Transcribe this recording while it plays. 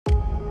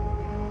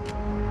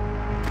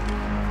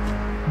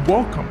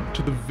Welcome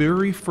to the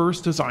very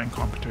first design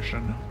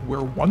competition,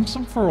 where once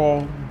and for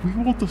all, we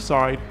will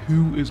decide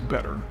who is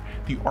better,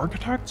 the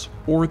architects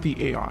or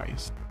the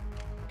AIs.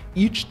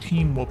 Each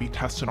team will be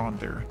tested on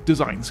their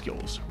design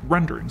skills,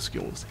 rendering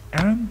skills,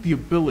 and the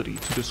ability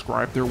to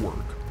describe their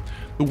work.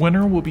 The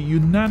winner will be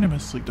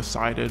unanimously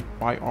decided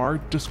by our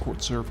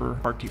Discord server,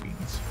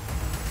 Beans.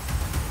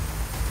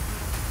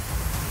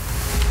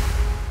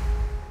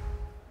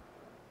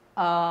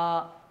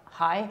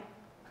 Hi.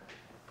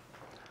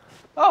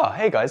 Oh,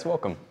 hey guys,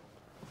 welcome.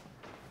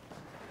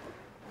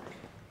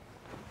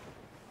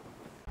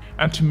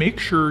 And to make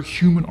sure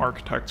human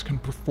architects can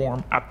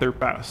perform at their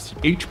best,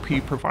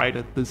 HP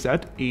provided the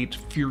Z8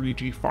 Fury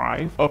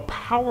G5, a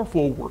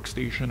powerful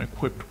workstation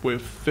equipped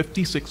with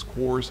 56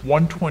 cores,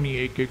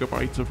 128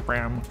 gigabytes of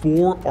RAM,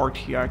 4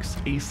 RTX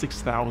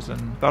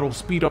A6000 that'll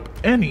speed up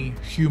any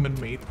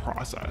human-made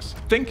process.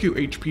 Thank you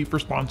HP for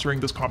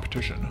sponsoring this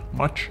competition,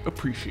 much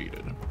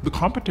appreciated. The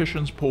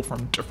competitions pull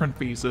from different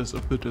phases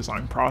of the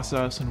design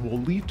process and will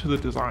lead to the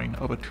design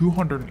of a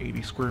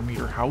 280 square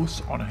meter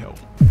house on a hill.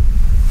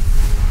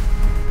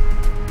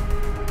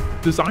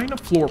 Design a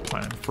floor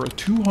plan for a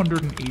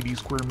 280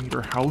 square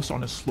meter house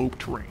on a sloped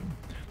terrain.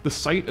 The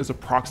site is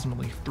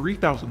approximately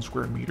 3,000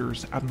 square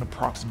meters at an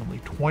approximately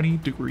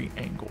 20-degree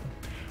angle.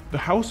 The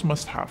house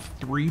must have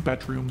 3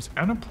 bedrooms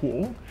and a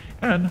pool,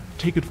 and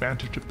take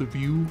advantage of the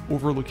view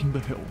overlooking the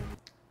hill.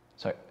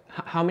 Sorry,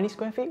 how many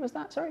square feet was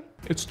that, sorry?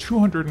 It's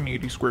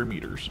 280 square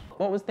meters.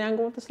 What was the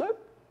angle of the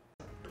slope?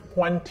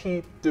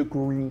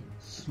 20-degree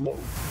slope.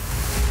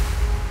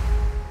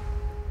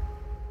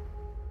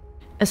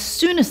 As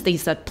soon as they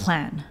said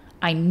plan,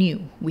 I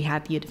knew we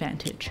had the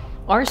advantage.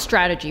 Our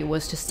strategy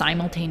was to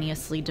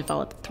simultaneously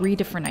develop 3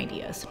 different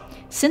ideas.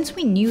 Since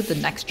we knew the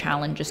next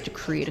challenge is to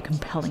create a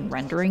compelling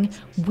rendering,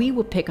 we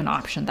would pick an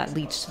option that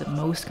leads to the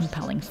most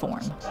compelling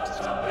form.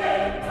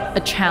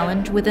 A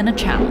challenge within a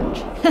challenge.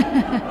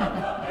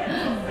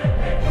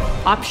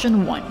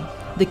 Option 1,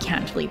 the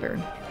cantilever,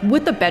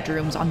 with the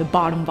bedrooms on the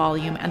bottom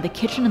volume and the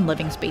kitchen and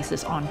living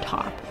spaces on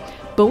top.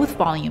 Both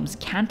volumes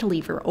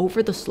cantilever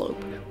over the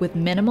slope with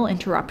minimal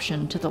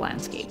interruption to the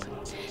landscape.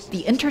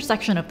 The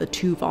intersection of the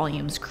 2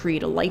 volumes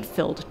create a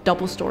light-filled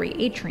double-story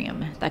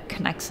atrium that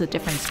connects the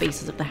different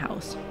spaces of the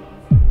house.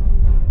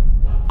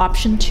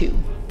 Option 2,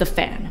 the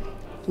fan.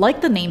 Like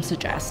the name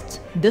suggests,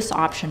 this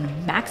option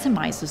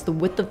maximizes the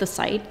width of the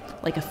site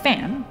like a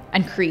fan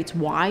and creates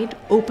wide,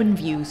 open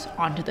views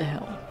onto the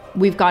hill.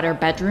 We've got our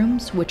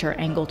bedrooms, which are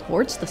angled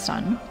towards the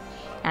sun,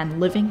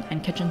 and living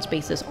and kitchen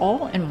spaces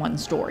all in 1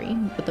 story,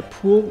 with the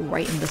pool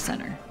right in the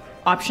center.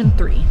 Option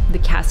 3, the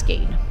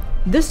cascade.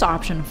 This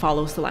option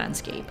follows the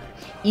landscape.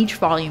 Each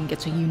volume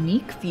gets a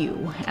unique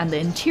view, and the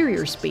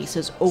interior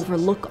spaces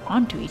overlook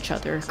onto each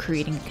other,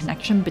 creating a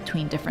connection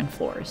between different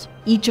floors.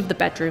 Each of the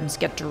bedrooms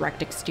get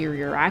direct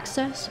exterior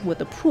access, with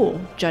a pool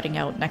jutting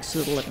out next to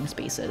the living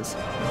spaces.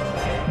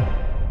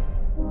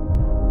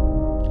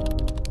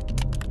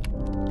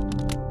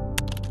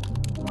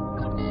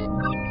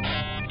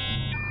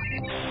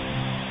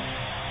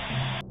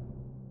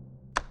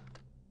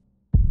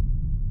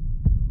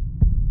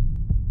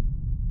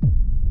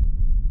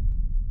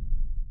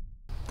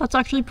 That's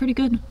actually pretty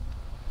good.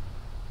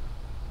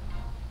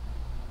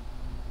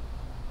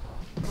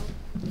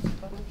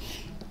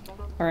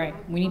 All right,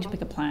 we need to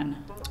pick a plan.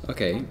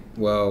 Okay,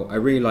 well, I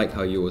really like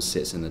how yours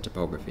sits in the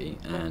topography,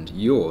 and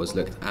yours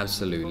looked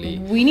absolutely...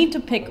 We need to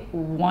pick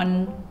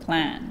one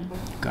plan.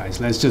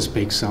 Guys, let's just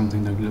pick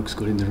something that looks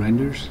good in the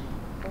renders.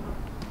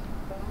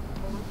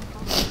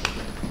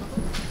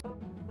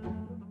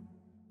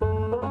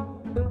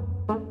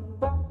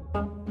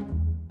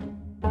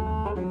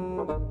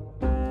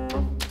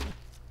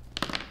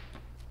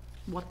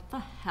 What the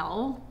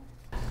hell?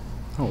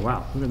 Oh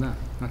wow, look at that.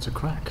 That's a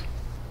crack.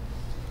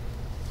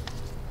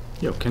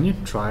 Yo, can you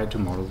try to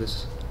model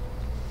this?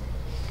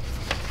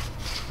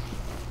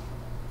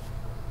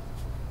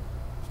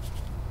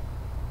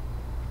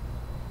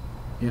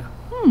 Yeah.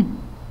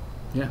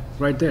 Yeah,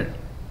 right there.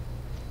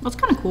 That's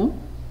kind of cool.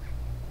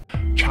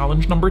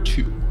 Challenge number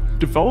 2.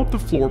 Develop the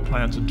floor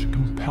plans into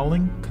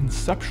compelling,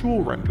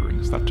 conceptual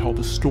renderings that tell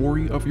the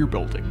story of your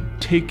building.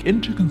 Take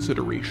into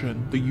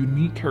consideration the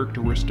unique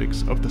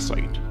characteristics of the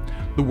site.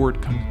 The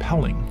word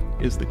compelling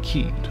is the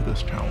key to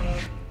this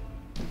challenge.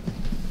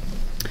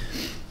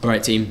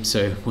 Alright team,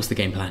 so what's the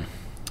game plan?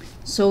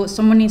 So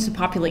someone needs to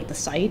populate the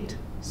site,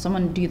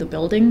 someone do the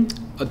building.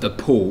 The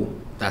pool,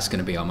 that's going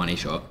to be our money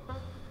shot.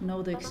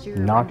 No, the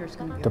exterior Not render's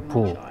gonna be the our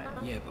money pool.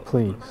 shot. Yeah, but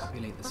Please,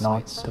 populate the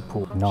not site, the so-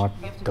 pool, not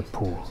the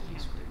pool.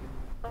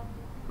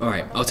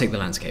 Alright, I'll take the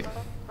landscape.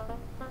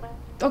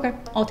 Okay,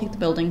 I'll take the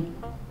building.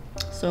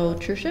 So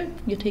Trushit,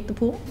 you take the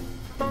pool?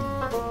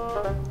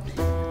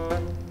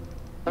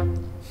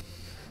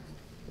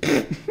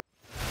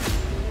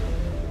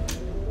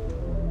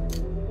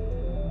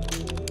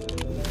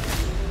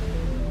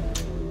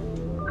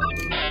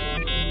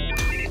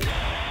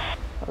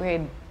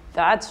 Okay,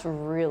 That's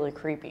really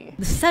creepy.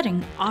 The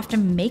setting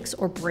often makes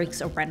or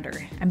breaks a render,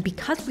 and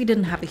because we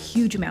didn't have a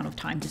huge amount of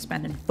time to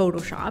spend in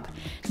Photoshop,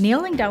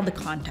 nailing down the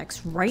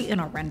context right in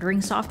our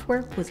rendering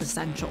software was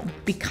essential.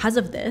 Because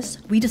of this,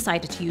 we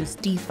decided to use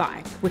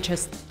DeFi, which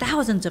has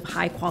thousands of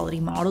high-quality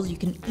models you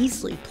can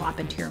easily plop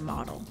into your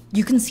model.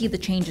 You can see the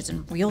changes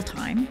in real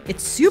time,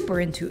 it's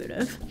super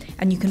intuitive,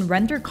 and you can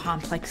render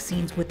complex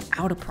scenes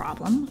without a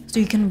problem,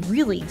 so you can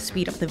really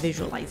speed up the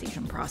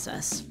visualization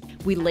process.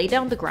 We lay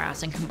down the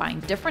grass and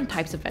combine different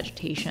types of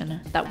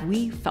vegetation that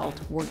we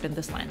felt worked in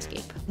this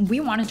landscape.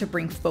 We wanted to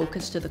bring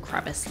focus to the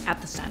crevice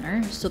at the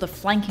center, so the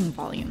flanking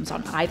volumes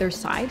on either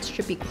side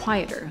should be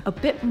quieter, a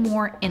bit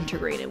more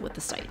integrated with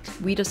the site.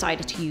 We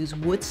decided to use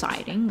wood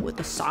siding with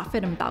the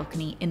soffit and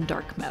balcony in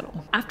dark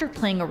metal. After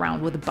playing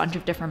around with a bunch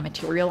of different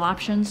material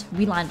options,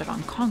 we landed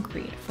on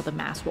concrete for the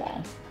mass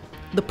wall.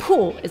 The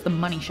pool is the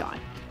money shot.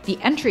 The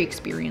entry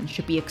experience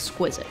should be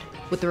exquisite,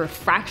 with the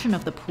refraction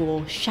of the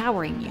pool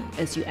showering you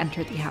as you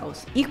enter the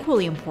house.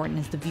 Equally important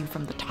is the view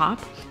from the top,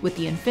 with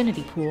the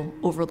infinity pool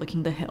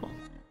overlooking the hill.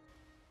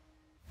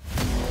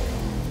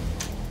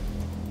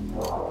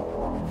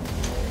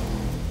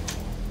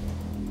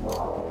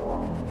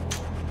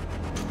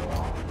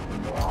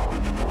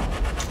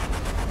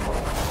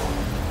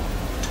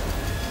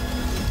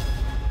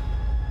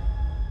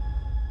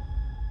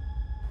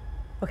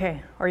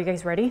 Okay, are you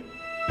guys ready?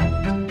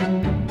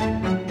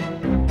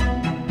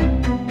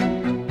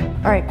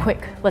 All right,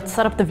 quick, let's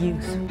set up the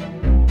views.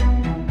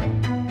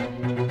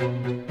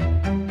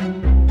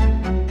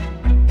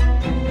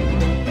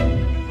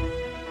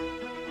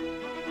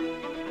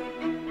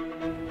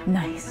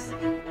 Nice.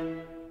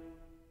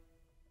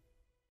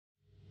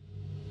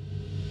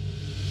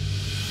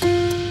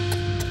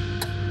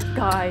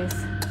 Guys,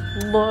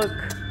 look.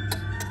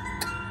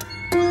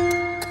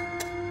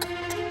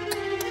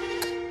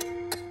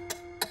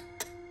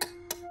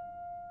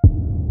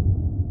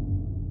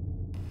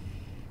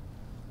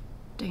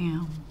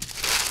 Damn.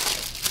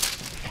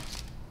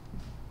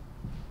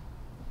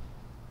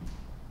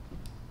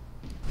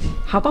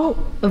 How about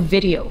a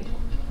video?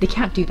 They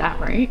can't do that,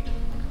 right?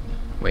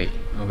 Wait,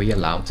 are we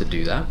allowed to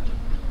do that?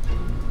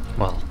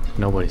 Well,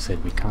 nobody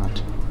said we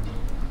can't.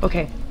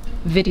 Okay,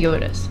 video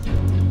it is.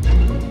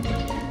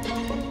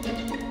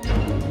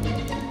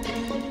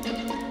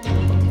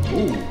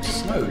 Ooh,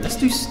 snow. Let's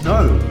do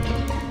snow.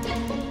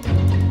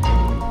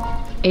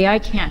 AI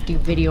can't do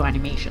video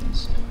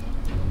animations.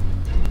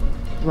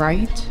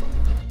 Right?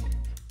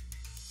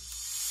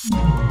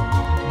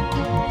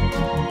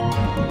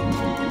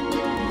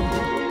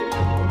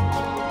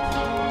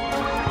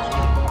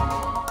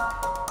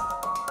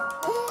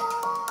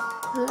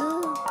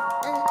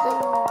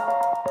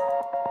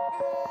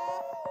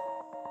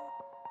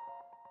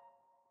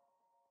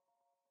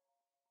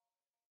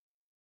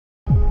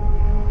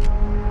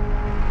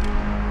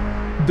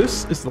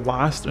 This is the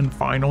last and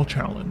final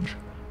challenge.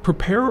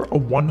 Prepare a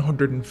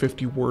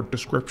 150-word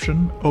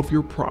description of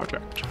your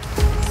project.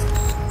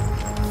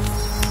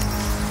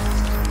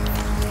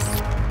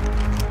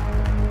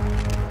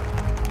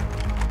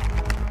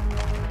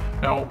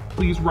 Now,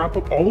 please wrap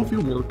up all of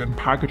your work and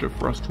package it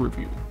for us to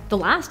review. The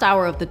last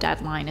hour of the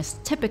deadline is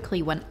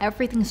typically when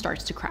everything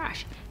starts to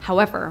crash.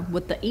 However,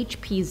 with the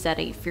HP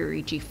Z8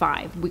 Fury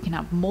G5, we can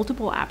have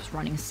multiple apps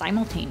running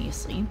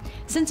simultaneously,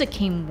 since it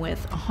came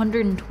with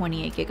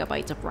 128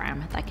 gigabytes of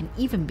RAM that can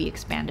even be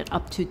expanded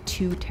up to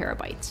 2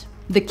 terabytes.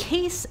 The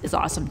case is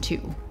awesome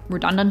too.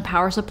 Redundant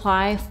power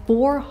supply,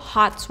 4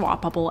 hot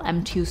swappable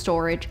M2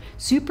 storage,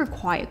 super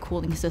quiet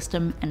cooling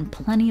system, and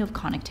plenty of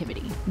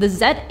connectivity. The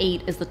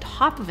Z8 is the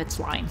top of its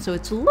line, so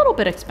it's a little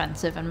bit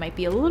expensive and might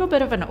be a little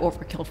bit of an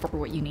overkill for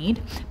what you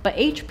need, but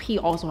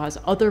HP also has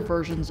other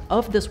versions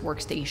of this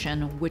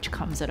workstation which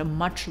comes at a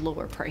much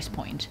lower price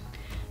point.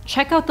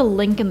 Check out the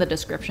link in the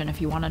description if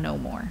you want to know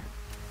more.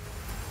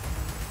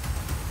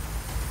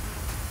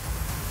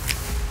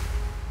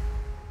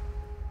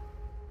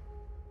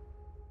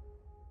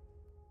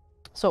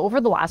 So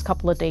over the last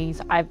couple of days,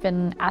 I've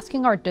been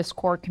asking our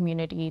Discord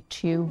community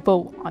to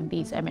vote on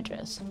these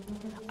images.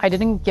 I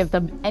didn't give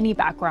them any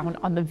background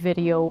on the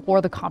video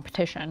or the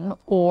competition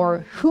or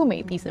who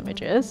made these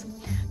images.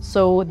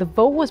 So the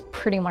vote was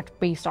pretty much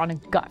based on a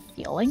gut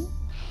feeling.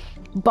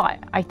 But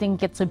I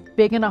think it's a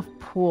big enough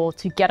pool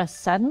to get a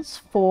sense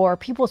for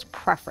people's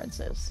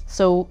preferences.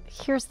 So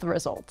here's the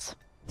results.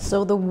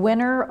 So the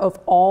winner of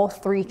all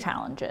 3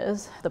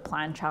 challenges, the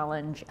plan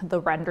challenge, the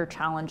render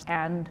challenge,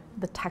 and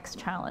the text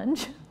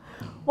challenge,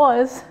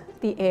 was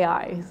the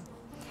AIs.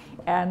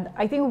 And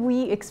I think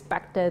we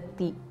expected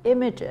the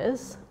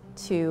images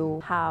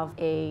to have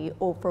an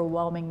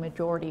overwhelming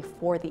majority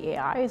for the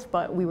AIs,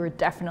 but we were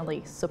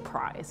definitely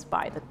surprised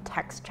by the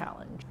text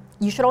challenge.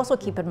 You should also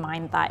keep in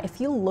mind that if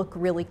you look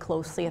really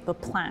closely at the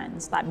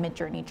plans that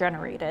midjourney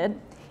generated,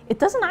 it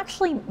doesn't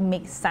actually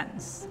make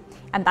sense.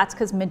 And that's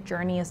because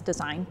midjourney is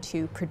designed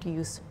to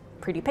produce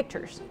pretty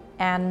pictures.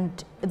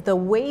 And the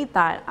way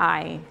that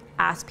I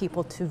ask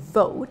people to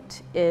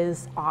vote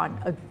is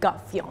on a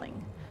gut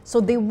feeling. so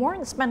they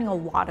weren't spending a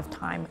lot of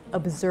time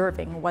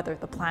observing whether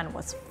the plan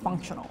was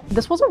functional.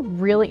 This was a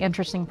really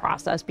interesting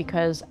process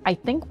because I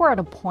think we're at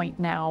a point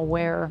now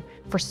where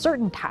for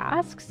certain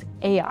tasks,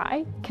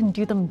 AI can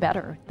do them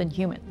better than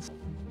humans.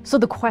 So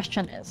the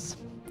question is,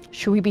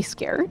 should we be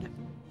scared?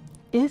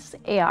 Is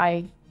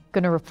AI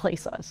going to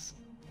replace us?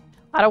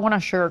 I don't want to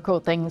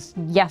sugarcoat things.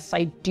 Yes,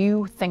 I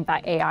do think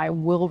that AI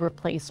will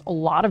replace a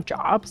lot of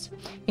jobs,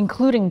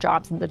 including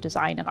jobs in the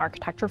design and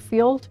architecture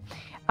field,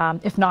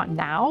 if not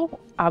now,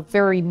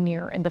 very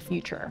near in the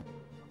future.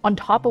 On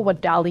top of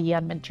what DALL-E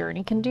and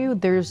midjourney can do,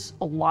 there's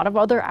a lot of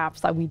other apps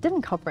that we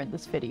didn't cover in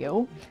this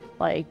video,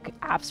 like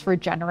apps for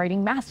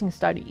generating massing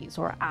studies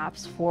or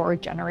apps for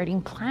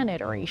generating plan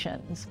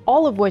iterations,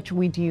 all of which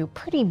we do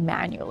pretty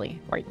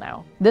manually right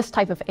now. This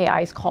type of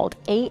AI is called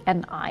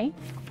ANI,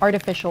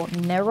 Artificial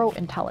Narrow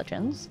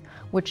Intelligence,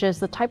 which is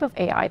the type of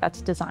AI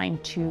that's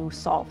designed to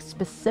solve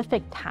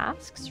specific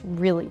tasks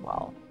really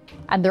well.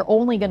 And they're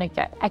only going to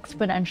get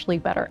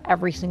exponentially better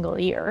every single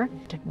year.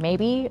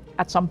 Maybe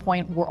at some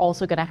point we're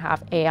also going to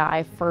have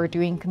AI for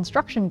doing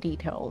construction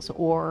details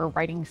or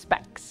writing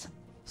specs.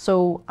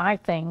 So I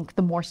think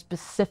the more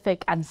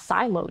specific and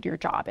siloed your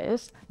job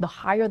is, the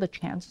higher the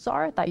chances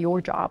are that your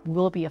job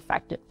will be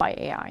affected by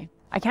AI.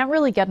 I can't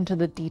really get into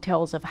the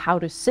details of how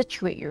to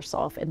situate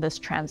yourself in this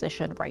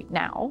transition right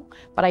now,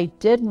 but I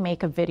did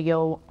make a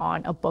video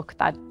on a book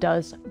that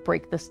does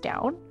break this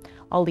down.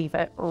 I'll leave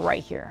it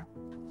right here.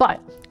 But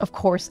of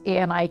course,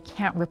 ANI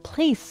can't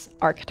replace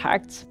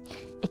architects.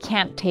 It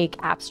can't take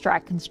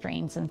abstract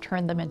constraints and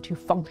turn them into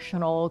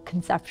functional,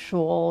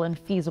 conceptual, and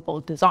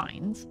feasible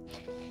designs.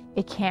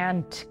 It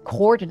can't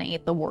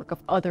coordinate the work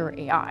of other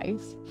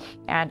AIs,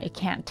 and it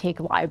can't take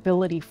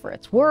liability for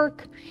its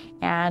work,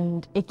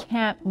 and it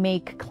can't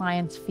make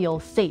clients feel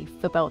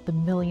safe about the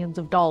millions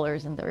of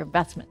dollars in their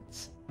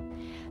investments.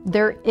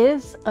 There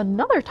is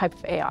another type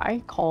of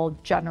AI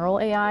called general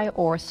AI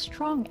or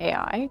strong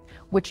AI,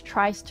 which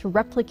tries to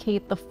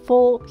replicate the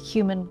full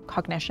human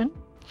cognition.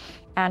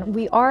 And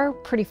we are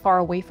pretty far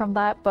away from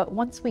that, but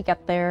once we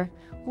get there,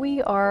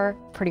 we are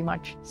pretty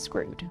much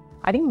screwed.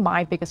 I think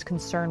my biggest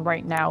concern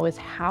right now is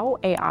how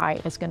AI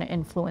is going to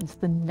influence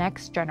the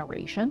next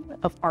generation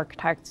of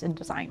architects and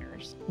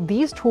designers.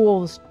 These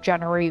tools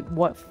generate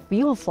what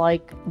feels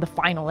like the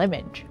final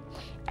image,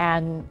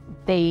 and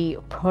they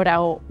put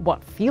out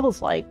what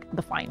feels like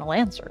the final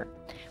answer,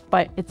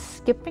 but it's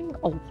skipping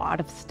a lot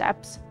of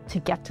steps to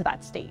get to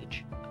that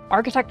stage.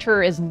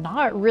 Architecture is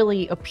not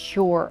really a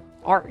pure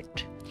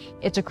art.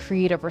 It's a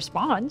creative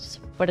response,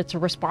 but it's a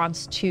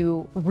response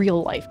to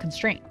real-life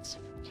constraints.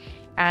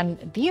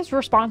 And these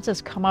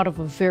responses come out of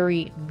a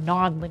very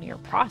non-linear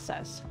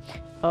process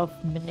of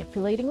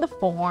manipulating the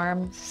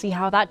form, see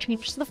how that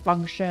changes the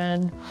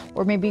function,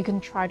 or maybe you can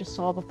try to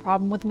solve a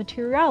problem with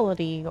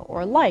materiality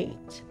or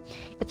light.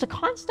 It's a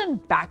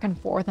constant back and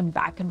forth,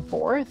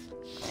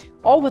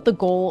 all with the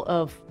goal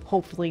of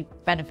hopefully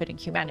benefiting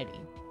humanity.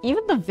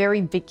 Even the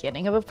very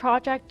beginning of a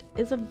project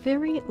is a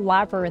very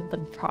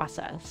labyrinthine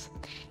process.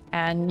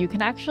 And you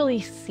can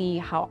actually see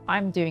how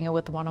I'm doing it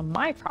with one of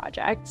my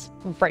projects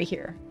right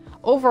here.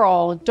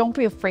 Overall, don't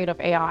be afraid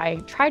of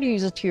AI, try to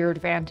use it to your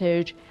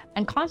advantage,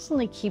 and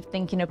constantly keep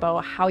thinking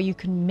about how you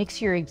can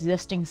mix your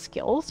existing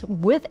skills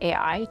with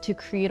AI to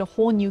create a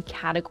whole new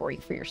category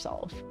for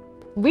yourself.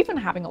 We've been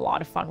having a lot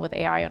of fun with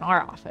AI in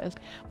our office.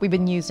 We've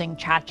been using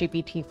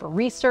ChatGPT for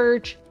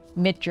research,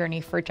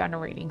 midjourney for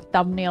generating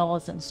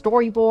thumbnails and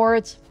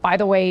storyboards. By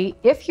the way,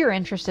 if you're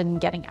interested in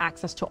getting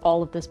access to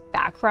all of this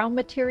background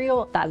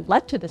material that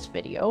led to this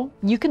video,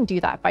 you can do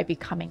that by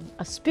becoming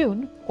a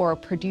spoon or a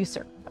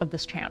producer of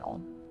this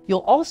channel. You'll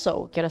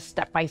also get a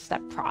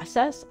step-by-step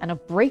process and a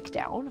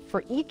breakdown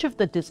for each of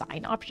the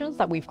design options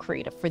that we've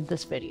created for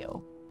this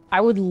video.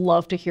 I would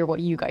love to hear what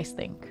you guys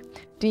think.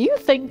 Do you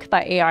think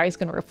that AI is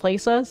going to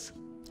replace us?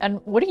 And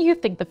what do you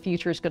think the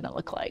future is going to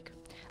look like?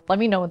 Let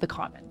me know in the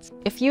comments.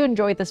 If you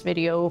enjoyed this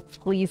video,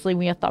 please leave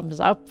me a thumbs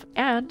up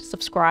and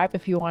subscribe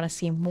if you want to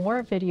see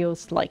more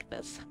videos like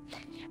this.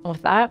 And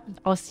with that,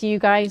 I'll see you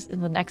guys in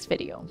the next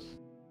video.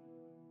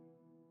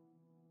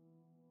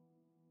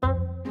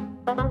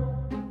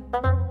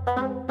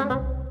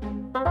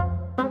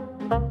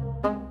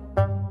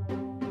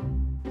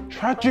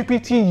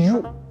 ChatGPT,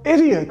 you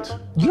idiot!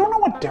 You don't know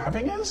what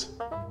dabbing is?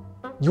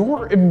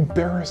 You're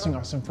embarrassing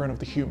us in front of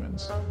the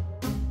humans.